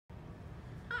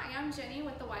I'm Jenny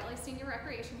with the Wiley Senior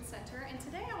Recreation Center, and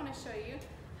today I want to show you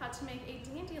how to make a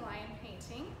dandelion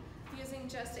painting using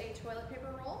just a toilet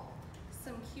paper roll,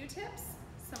 some Q-tips,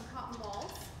 some cotton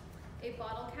balls, a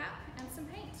bottle cap, and some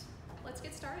paint. Let's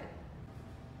get started.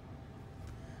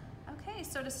 Okay,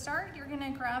 so to start, you're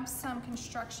going to grab some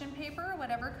construction paper,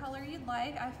 whatever color you'd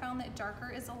like. I found that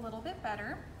darker is a little bit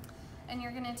better. And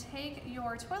you're going to take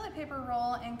your toilet paper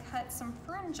roll and cut some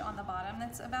fringe on the bottom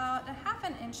that's about a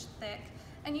 ½ inch thick,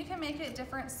 and you can make it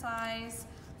different size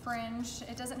fringe.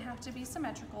 It doesn't have to be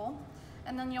symmetrical.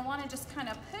 And then you'll want to just kind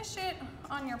of push it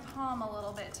on your palm a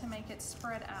little bit to make it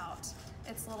spread out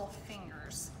its little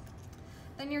fingers.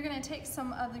 Then you're going to take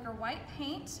some of your white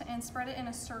paint and spread it in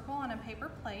a circle on a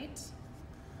paper plate,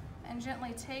 and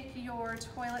gently take your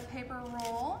toilet paper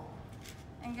roll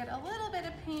and get a little bit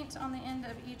of paint on the end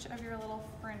of each of your little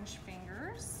fringe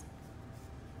fingers.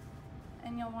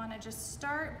 And you'll want to just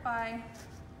start by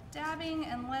dabbing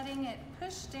and letting it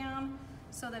push down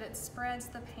so that it spreads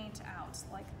the paint out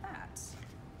like that.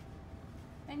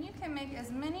 And you can make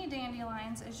as many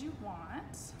dandelions as you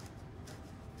want.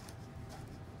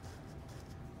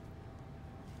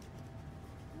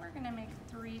 We're going to make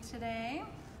 3 today.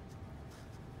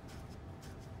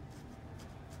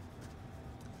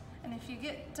 And if you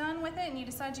get done with it and you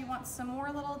decide you want some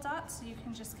more little dots, you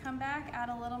can just come back, add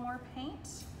a little more paint,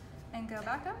 and go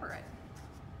back over it.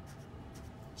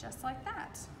 Just like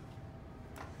that.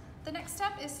 The next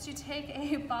step is to take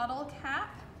a bottle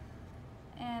cap,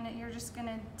 and you're just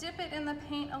gonna dip it in the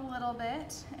paint a little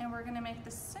bit, and we're gonna make the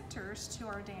centers to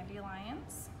our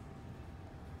dandelions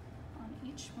on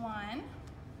each one.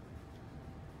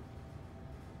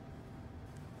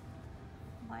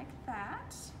 Like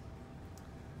that.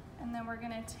 And then we're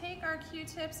gonna take our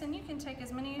Q-tips, and you can take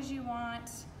as many as you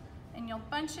want, and you'll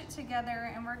bunch it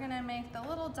together, and we're gonna make the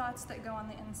little dots that go on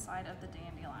the inside of the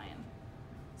dandelion.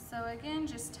 So again,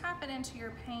 just tap it into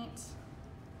your paint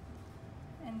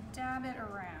and dab it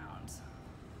around.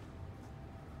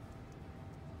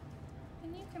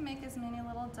 And you can make as many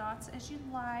little dots as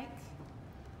you'd like.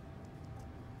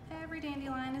 Every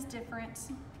dandelion is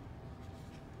different.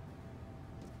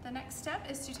 The next step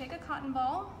is to take a cotton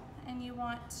ball, and you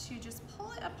want to just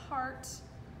pull it apart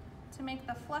to make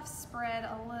the fluff spread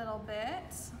a little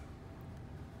bit,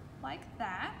 like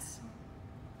that.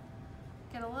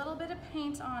 Get a little bit of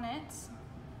paint on it,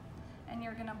 and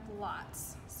you're gonna blot.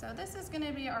 So this is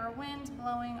gonna be our wind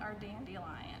blowing our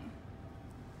dandelion.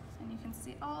 And you can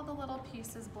see all the little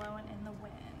pieces blowing in the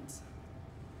wind.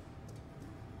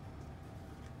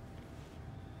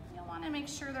 You'll wanna make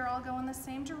sure they're all going the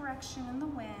same direction in the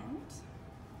wind.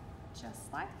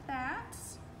 Just like that.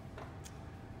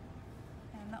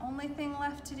 And the only thing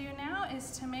left to do now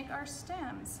is to make our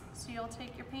stems. So you'll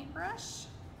take your paintbrush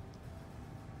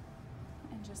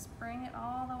and just bring it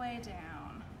all the way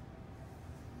down.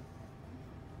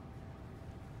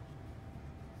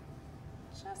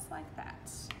 Just like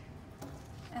that.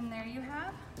 And there you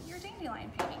have your dandelion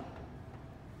painting.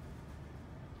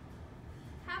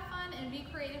 Have fun and be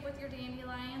creative with your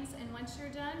dandelions, and once you're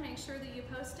done, make sure that you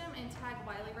post them and tag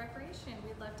Wiley Recreation.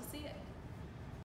 We'd love to see it.